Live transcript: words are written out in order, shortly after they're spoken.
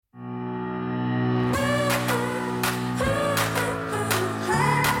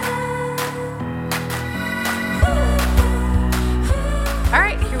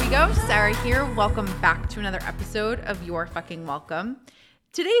Sarah here. Welcome back to another episode of You're Fucking Welcome.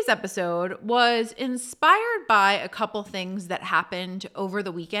 Today's episode was inspired by a couple things that happened over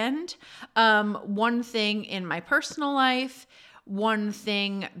the weekend. One thing in my personal life, one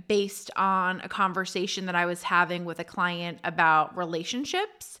thing based on a conversation that I was having with a client about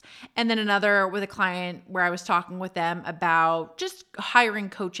relationships, and then another with a client where I was talking with them about just hiring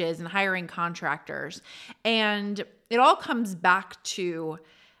coaches and hiring contractors. And it all comes back to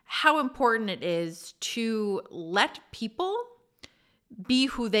how important it is to let people be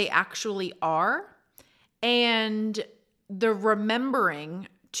who they actually are, and the remembering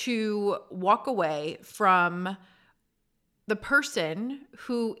to walk away from the person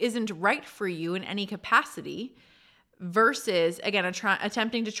who isn't right for you in any capacity versus, again,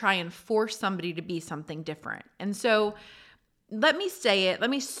 attempting to try and force somebody to be something different. And so let me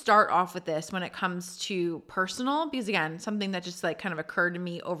start off with this when it comes to personal, because again, something that just like kind of occurred to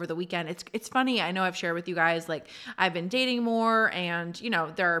me over the weekend. It's funny. I know I've shared with you guys, like I've been dating more, and you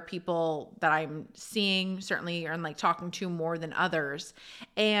know, there are people that I'm seeing certainly and like talking to more than others.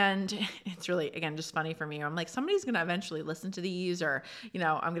 And it's really, again, just funny for me. I'm like, somebody's going to eventually listen to these, or, you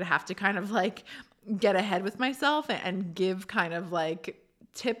know, I'm going to have to kind of like get ahead with myself and give kind of like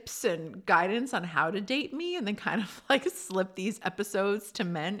tips and guidance on how to date me, and then kind of like slip these episodes to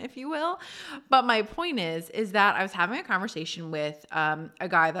men, if you will. But my point is that I was having a conversation with a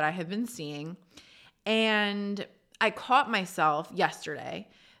guy that I have been seeing, and I caught myself yesterday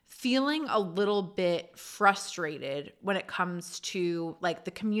feeling a little bit frustrated when it comes to like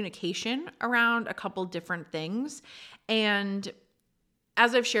the communication around a couple different things. And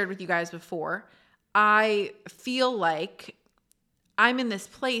as I've shared with you guys before, I feel like I'm in this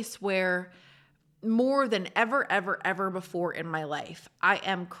place where more than ever before in my life, I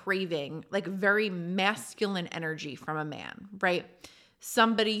am craving like very masculine energy from a man, right?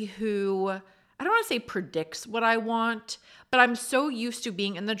 Somebody who, I don't want to say predicts what I want, but I'm so used to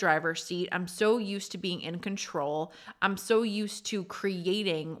being in the driver's seat. I'm so used to being in control. I'm so used to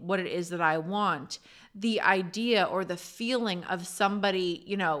creating what it is that I want. The idea or the feeling of somebody,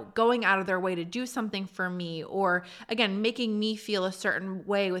 you know, going out of their way to do something for me, or again, making me feel a certain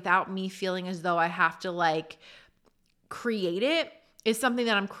way without me feeling as though I have to like create it, is something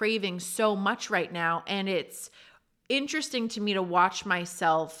that I'm craving so much right now. And it's interesting to me to watch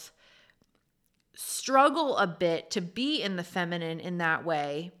myself struggle a bit to be in the feminine in that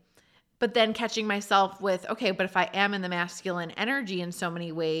way, but then catching myself with, okay, but if I am in the masculine energy in so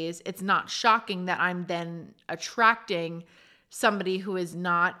many ways, it's not shocking that I'm then attracting somebody who is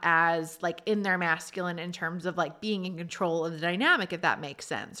not as like in their masculine in terms of like being in control of the dynamic, if that makes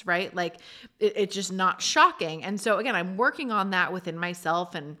sense, right? Like it's just not shocking. And so again, I'm working on that within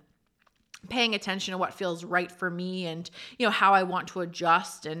myself and paying attention to what feels right for me, and, you know, how I want to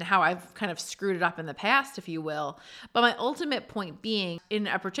adjust and how I've kind of screwed it up in the past, if you will. But my ultimate point being, in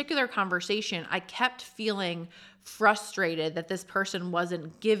a particular conversation, I kept feeling frustrated that this person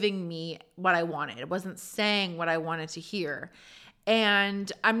wasn't giving me what I wanted. It wasn't saying what I wanted to hear.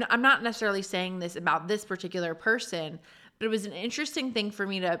 And I'm not necessarily saying this about this particular person, but it was an interesting thing for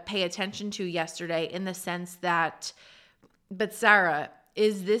me to pay attention to yesterday, in the sense that, but Sarah,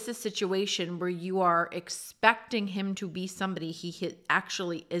 is this a situation where you are expecting him to be somebody he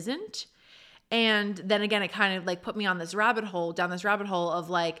actually isn't? And then again, it kind of like put me on this rabbit hole, down this rabbit hole of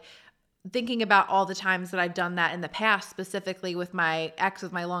like thinking about all the times that I've done that in the past, specifically with my ex,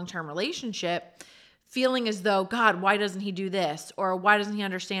 with my long-term relationship, feeling as though, God, why doesn't he do this? Or why doesn't he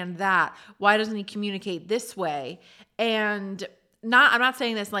understand that? Why doesn't he communicate this way? And I'm not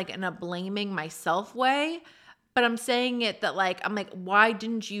saying this like in a blaming myself way, but I'm saying it that like, I'm like, why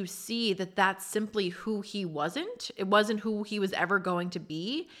didn't you see that that's simply who he wasn't? It wasn't who he was ever going to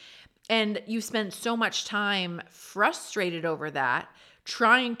be. And you spent so much time frustrated over that,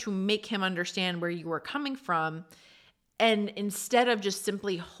 trying to make him understand where you were coming from. And instead of just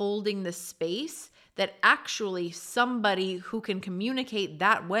simply holding the space that actually somebody who can communicate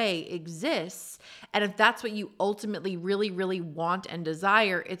that way exists. And if that's what you ultimately really, really want and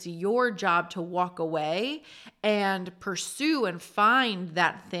desire, it's your job to walk away and pursue and find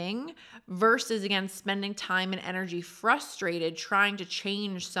that thing, versus, again, spending time and energy frustrated trying to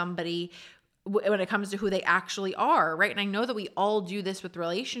change somebody when it comes to who they actually are, right? And I know that we all do this with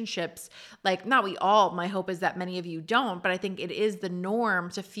relationships. Like, not we all, my hope is that many of you don't, but I think it is the norm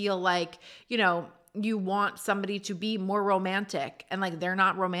to feel like, you know, you want somebody to be more romantic and like they're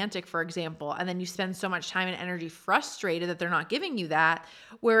not romantic, for example, and then you spend so much time and energy frustrated that they're not giving you that.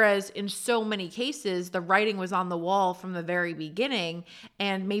 Whereas in so many cases, the writing was on the wall from the very beginning,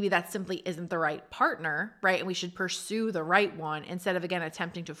 and maybe that simply isn't the right partner, right? And we should pursue the right one instead of, again,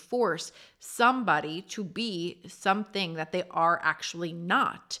 attempting to force somebody to be something that they are actually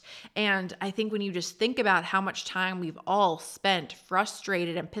not. And I think when you just think about how much time we've all spent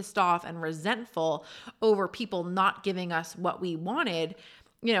frustrated and pissed off and resentful over people not giving us what we wanted,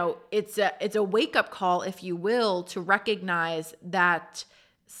 it's a wake-up call, if you will, to recognize that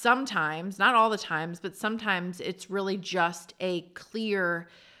sometimes, not all the times, but sometimes it's really just a clear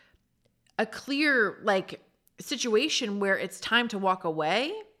like situation where it's time to walk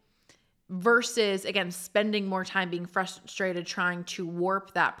away versus, again, spending more time being frustrated trying to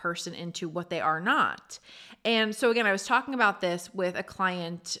warp that person into what they are not. And so again, I was talking about this with a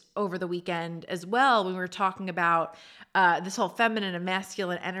client over the weekend as well when we were talking about this whole feminine and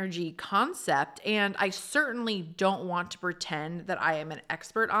masculine energy concept. And I certainly don't want to pretend that I am an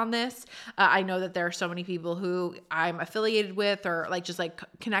expert on this. I know that there are so many people who I'm affiliated with or like just like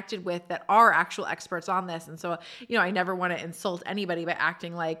connected with that are actual experts on this. And so, I never want to insult anybody by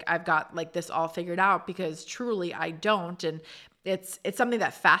acting like I've got like this all figured out, because truly I don't. And it's something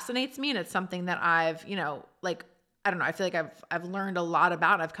that fascinates me, and it's something that I've, I don't know, I feel like I've learned a lot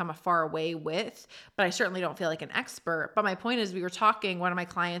about, I've come a far way with, but I certainly don't feel like an expert. But my point is, we were talking, one of my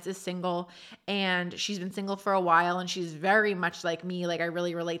clients is single, and she's been single for a while, and she's very much like me. Like I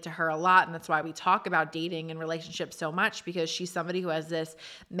really relate to her a lot. And that's why we talk about dating and relationships so much, because she's somebody who has this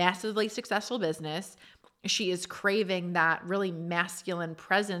massively successful business. She is craving that really masculine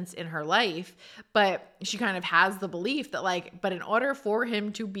presence in her life, but she kind of has the belief that but in order for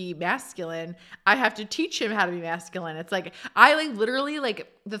him to be masculine, I have to teach him how to be masculine. It's like, I literally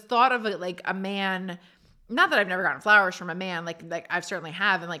the thought of a man, not that I've never gotten flowers from a man, like I've certainly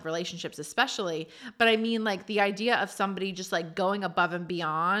have in relationships especially, but I mean the idea of somebody just going above and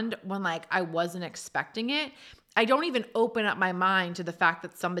beyond when I wasn't expecting it. I don't even open up my mind to the fact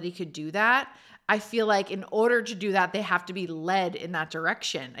that somebody could do that. I feel like in order to do that, they have to be led in that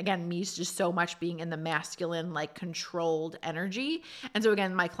direction. Again, me just so much being in the masculine, controlled energy. And so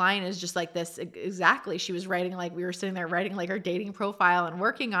again, my client is just like this exactly. She was writing, we were sitting there writing her dating profile and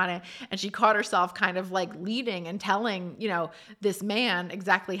working on it. And she caught herself kind of leading and telling, this man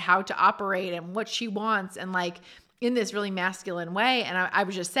exactly how to operate and what she wants. And in this really masculine way. And I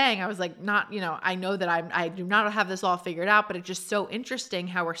was just saying, I was not, I know that I do not have this all figured out, but it's just so interesting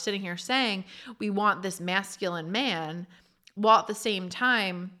how we're sitting here saying we want this masculine man, while at the same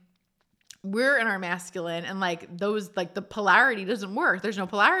time, we're in our masculine, and the polarity doesn't work. There's no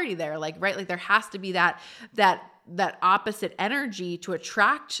polarity there. Right. There has to be that opposite energy to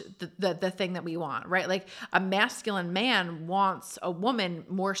attract the thing that we want, right? A masculine man wants a woman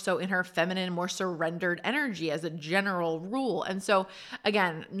more so in her feminine, more surrendered energy as a general rule. And so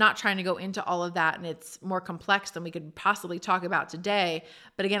again, not trying to go into all of that, and it's more complex than we could possibly talk about today.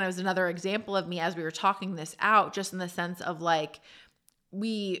 But again, it was another example of me as we were talking this out, just in the sense of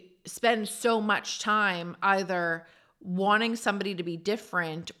we spend so much time either wanting somebody to be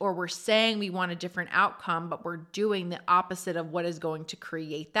different, or we're saying we want a different outcome, but we're doing the opposite of what is going to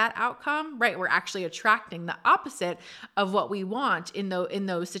create that outcome, right? We're actually attracting the opposite of what we want in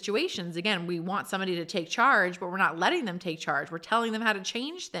those situations. Again, we want somebody to take charge, but we're not letting them take charge. We're telling them how to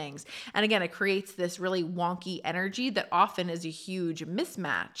change things. And again, it creates this really wonky energy that often is a huge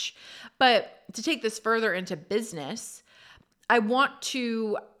mismatch. But to take this further into business, I want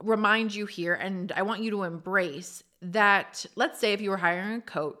to remind you here, and I want you to embrace that. Let's say if you were hiring a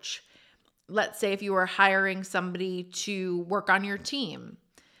coach, let's say if you were hiring somebody to work on your team,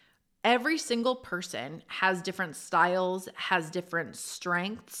 every single person has different styles, has different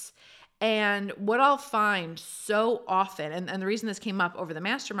strengths. And what I'll find so often, and the reason this came up over the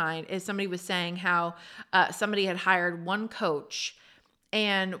mastermind, is somebody was saying how somebody had hired one coach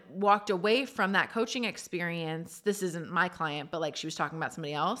and walked away from that coaching experience. This isn't my client, but she was talking about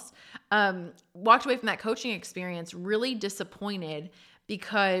somebody else. Walked away from that coaching experience really disappointed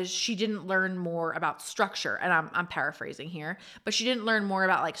because she didn't learn more about structure. And I'm paraphrasing here, but she didn't learn more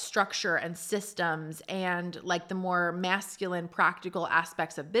about structure and systems and the more masculine, practical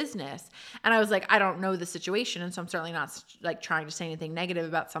aspects of business. And I was I don't know the situation. And so I'm certainly not trying to say anything negative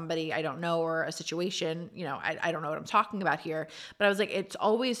about somebody I don't know or a situation. I don't know what I'm talking about here, but I was it's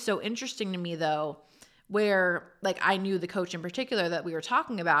always so interesting to me though, where I knew the coach in particular that we were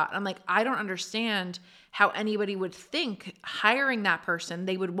talking about. I'm I don't understand how anybody would think hiring that person,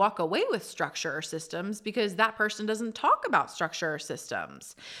 they would walk away with structure or systems, because that person doesn't talk about structure or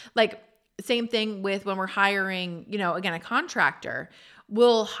systems. Same thing with when we're hiring, again, a contractor.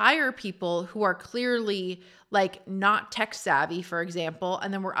 We'll hire people who are clearly like not tech savvy, for example,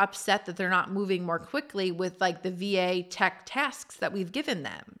 and then we're upset that they're not moving more quickly with like the VA tech tasks that we've given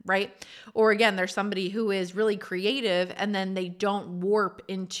them, right? Or again, there's somebody who is really creative and then they don't warp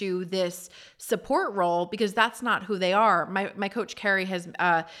into this support role because that's not who they are. My coach Carrie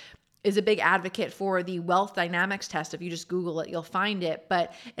is a big advocate for the wealth dynamics test. If you just Google it, you'll find it,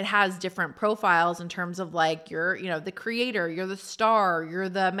 but it has different profiles in terms of like you're, the creator, you're the star, you're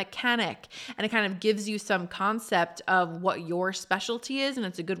the mechanic, and it kind of gives you some concept of what your specialty is. And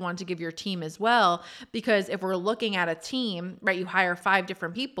it's a good one to give your team as well, because if we're looking at a team, right, you hire 5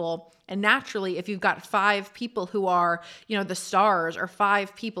 different people. And naturally, if you've got 5 people who are, the stars or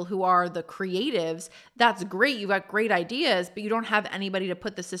 5 people who are the creatives, that's great. You've got great ideas, but you don't have anybody to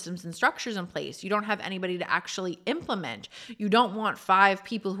put the systems and structures in place. You don't have anybody to actually implement. You don't want 5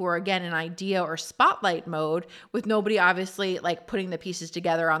 people who are, again, in idea or spotlight mode with nobody obviously like putting the pieces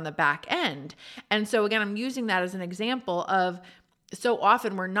together on the back end. And so again, I'm using that as an example of so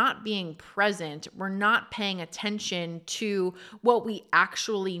often we're not being present. We're not paying attention to what we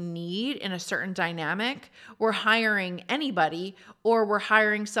actually need in a certain dynamic. We're hiring anybody, or we're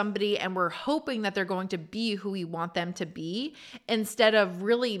hiring somebody and we're hoping that they're going to be who we want them to be, instead of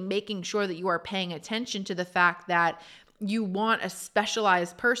really making sure that you are paying attention to the fact that you want a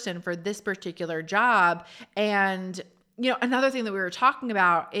specialized person for this particular job. And, another thing that we were talking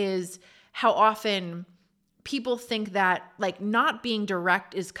about is how often people think that like not being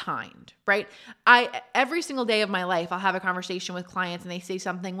direct is kind, right? Every single day of my life, I'll have a conversation with clients and they say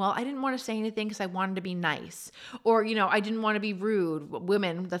something, well, I didn't want to say anything because I wanted to be nice. Or, I didn't want to be rude.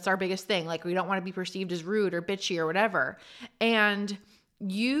 Women, that's our biggest thing. Like we don't want to be perceived as rude or bitchy or whatever. And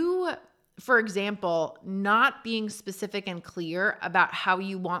for example, not being specific and clear about how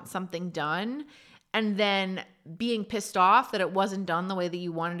you want something done, and then being pissed off that it wasn't done the way that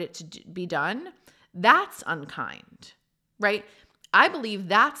you wanted it to be done, that's unkind, right? I believe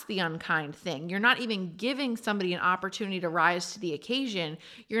that's the unkind thing. You're not even giving somebody an opportunity to rise to the occasion.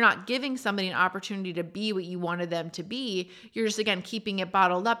 You're not giving somebody an opportunity to be what you wanted them to be. You're just, again, keeping it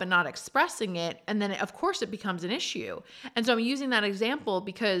bottled up and not expressing it. And then, of course, it becomes an issue. And so I'm using that example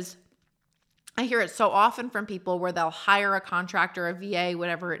because I hear it so often from people where they'll hire a contractor, a VA,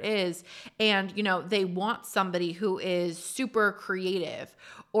 whatever it is, and, they want somebody who is super creative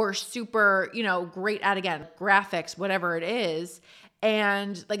or super, great at, again, graphics, whatever it is.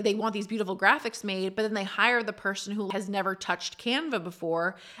 And like they want these beautiful graphics made, but then they hire the person who has never touched Canva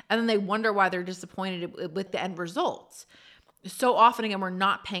before, and then they wonder why they're disappointed with the end results. So often, again, we're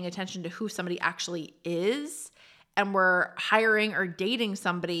not paying attention to who somebody actually is. And we're hiring or dating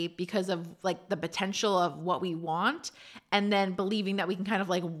somebody because of like the potential of what we want, and then believing that we can kind of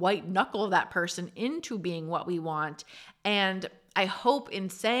like white knuckle that person into being what we want. And I hope in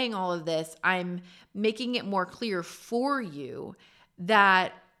saying all of this, I'm making it more clear for you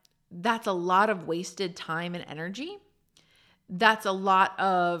that that's a lot of wasted time and energy. That's a lot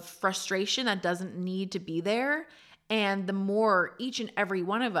of frustration that doesn't need to be there. And the more each and every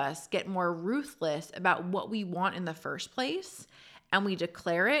one of us get more ruthless about what we want in the first place, and we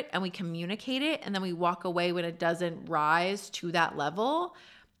declare it and we communicate it, and then we walk away when it doesn't rise to that level,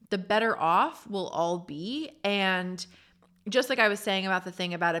 the better off we'll all be. And just like I was saying about the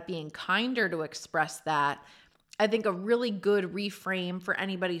thing about it being kinder to express that, I think a really good reframe for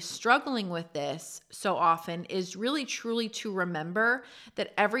anybody struggling with this so often is really truly to remember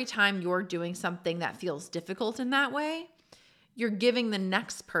that every time you're doing something that feels difficult in that way, you're giving the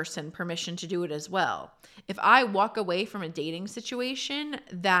next person permission to do it as well. If I walk away from a dating situation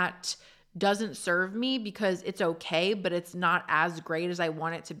that doesn't serve me because it's okay, but it's not as great as I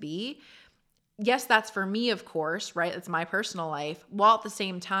want it to be, yes, that's for me, of course, right? It's my personal life. While at the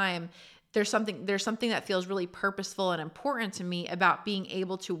same time, there's something that feels really purposeful and important to me about being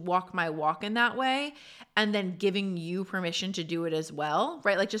able to walk my walk in that way, and then giving you permission to do it as well,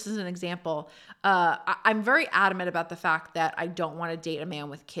 right? Like just as an example, I'm very adamant about the fact that I don't want to date a man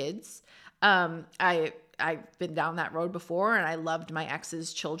with kids. I've been down that road before, and I loved my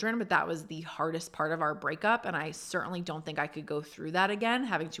ex's children, but that was the hardest part of our breakup. And I certainly don't think I could go through that again,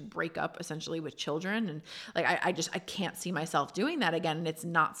 having to break up essentially with children. And like, I can't see myself doing that again. And it's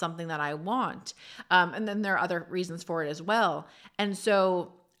not something that I want. And then there are other reasons for it as well. And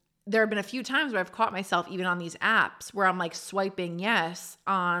so there have been a few times where I've caught myself even on these apps where I'm like swiping yes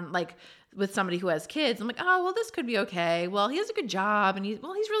on like with somebody who has kids. I'm like, oh, well, this could be okay. Well, he has a good job and he's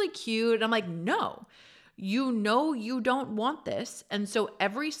really cute. And I'm like, no. You know you don't want this. And so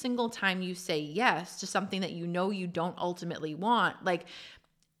every single time you say yes to something that you know you don't ultimately want, like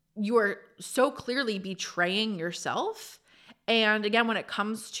you are so clearly betraying yourself. And again, when it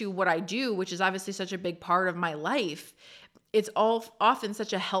comes to what I do, which is obviously such a big part of my life, it's all often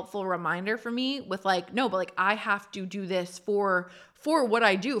such a helpful reminder for me with like, no, but like I have to do this for what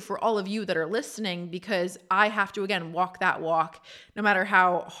I do, for all of you that are listening, because I have to, again, walk that walk, no matter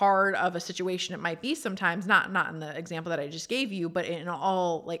how hard of a situation it might be sometimes, not in the example that I just gave you, but in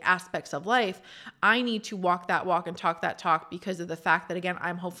all like aspects of life. I need to walk that walk and talk that talk because of the fact that, again,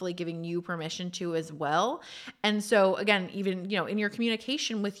 I'm hopefully giving you permission to as well. And so again, even, in your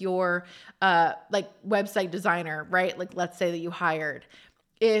communication with your like website designer, right? Like let's say that you hired,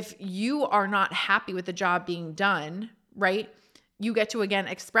 if you are not happy with the job being done, right? You get to, again,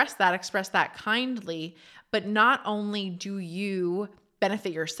 express that kindly, but not only do you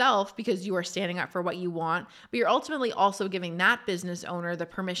benefit yourself because you are standing up for what you want, but you're ultimately also giving that business owner the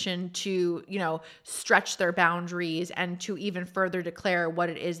permission to, stretch their boundaries and to even further declare what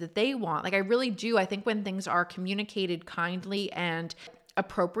it is that they want. Like I really do. I think when things are communicated kindly and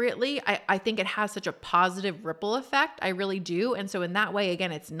appropriately, I think it has such a positive ripple effect. I really do. And so in that way,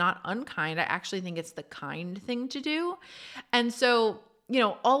 again, it's not unkind. I actually think it's the kind thing to do. And so,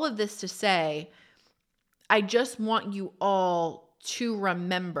 all of this to say, I just want you all to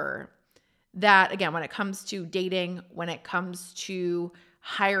remember that, again, when it comes to dating, when it comes to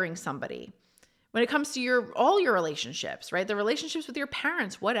hiring somebody, when it comes to all your relationships, right? The relationships with your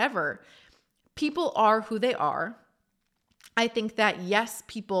parents, whatever, people are who they are. I think that, yes,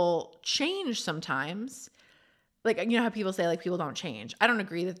 people change sometimes. Like, how people say, like, people don't change. I don't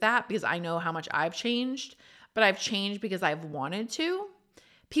agree with that because I know how much I've changed, but I've changed because I've wanted to.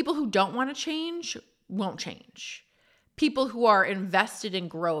 People who don't want to change won't change. People who are invested in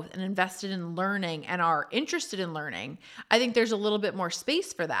growth and invested in learning and are interested in learning, I think there's a little bit more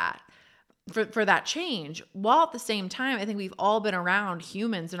space for that, for that change. While at the same time, I think we've all been around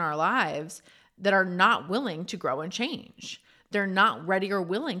humans in our lives that are not willing to grow and change. They're not ready or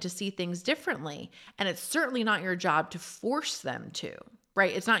willing to see things differently. And it's certainly not your job to force them to,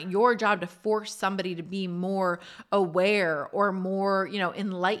 right? It's not your job to force somebody to be more aware or more,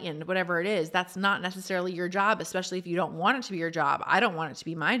 enlightened, whatever it is. That's not necessarily your job, especially if you don't want it to be your job. I don't want it to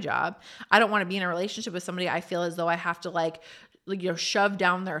be my job. I don't want to be in a relationship with somebody I feel as though I have to shove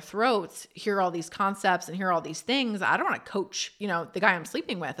down their throats, hear all these concepts and hear all these things. I don't want to coach, the guy I'm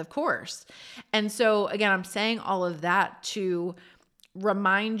sleeping with, of course. And so again, I'm saying all of that to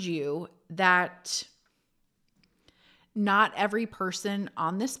remind you that not every person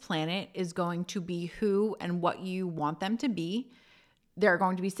on this planet is going to be who and what you want them to be. There are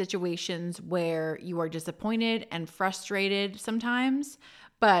going to be situations where you are disappointed and frustrated sometimes,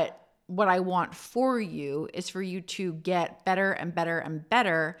 but what I want for you is for you to get better and better and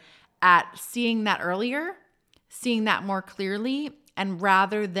better at seeing that earlier, seeing that more clearly, and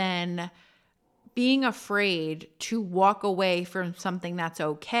rather than being afraid to walk away from something that's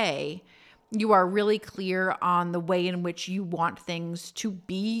okay, you are really clear on the way in which you want things to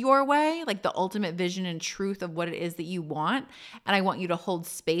be your way, like the ultimate vision and truth of what it is that you want. And I want you to hold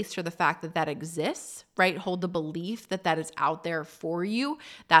space for the fact that that exists, right? Hold the belief that that is out there for you.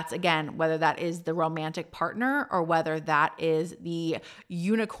 That's, again, whether that is the romantic partner or whether that is the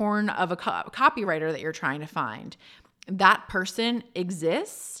unicorn of a copywriter that you're trying to find. That person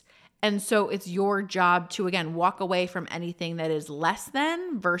exists. And so it's your job to, again, walk away from anything that is less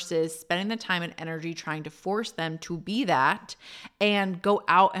than versus spending the time and energy trying to force them to be that, and go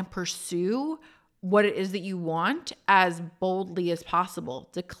out and pursue what it is that you want as boldly as possible.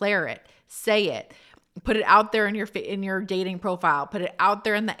 Declare it, say it, put it out there in your dating profile, put it out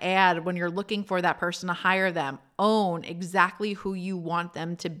there in the ad when you're looking for that person to hire them. Own exactly who you want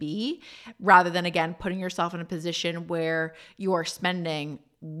them to be, rather than, again, putting yourself in a position where you are spending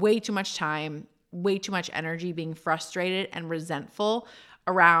way too much time, way too much energy being frustrated and resentful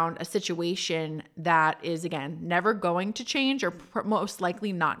around a situation that is, again, never going to change or most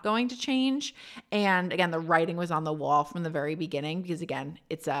likely not going to change. And again, the writing was on the wall from the very beginning because, again,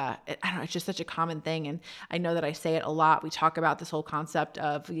 it's just such a common thing. And I know that I say it a lot. We talk about this whole concept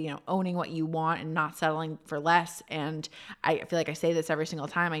of, owning what you want and not settling for less. And I feel like I say this every single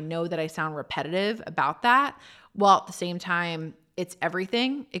time. I know that I sound repetitive about that, while at the same time, it's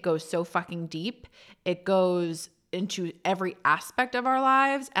everything. It goes so fucking deep. It goes into every aspect of our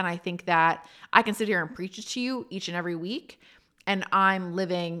lives. And I think that I can sit here and preach it to you each and every week, and I'm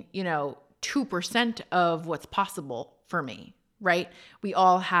living, 2% of what's possible for me, right? We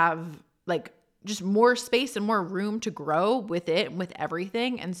all have just more space and more room to grow with it, with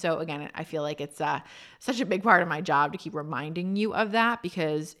everything. And so again, I feel like it's such a big part of my job to keep reminding you of that,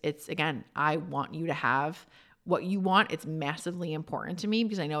 because it's, again, I want you to have what you want. It's massively important to me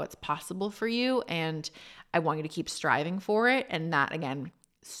because I know it's possible for you and I want you to keep striving for it. And that, again,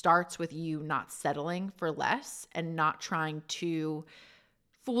 starts with you not settling for less and not trying to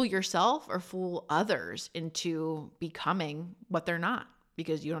fool yourself or fool others into becoming what they're not,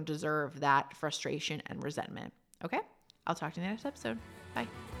 because you don't deserve that frustration and resentment. Okay? I'll talk to you in the next episode. Bye.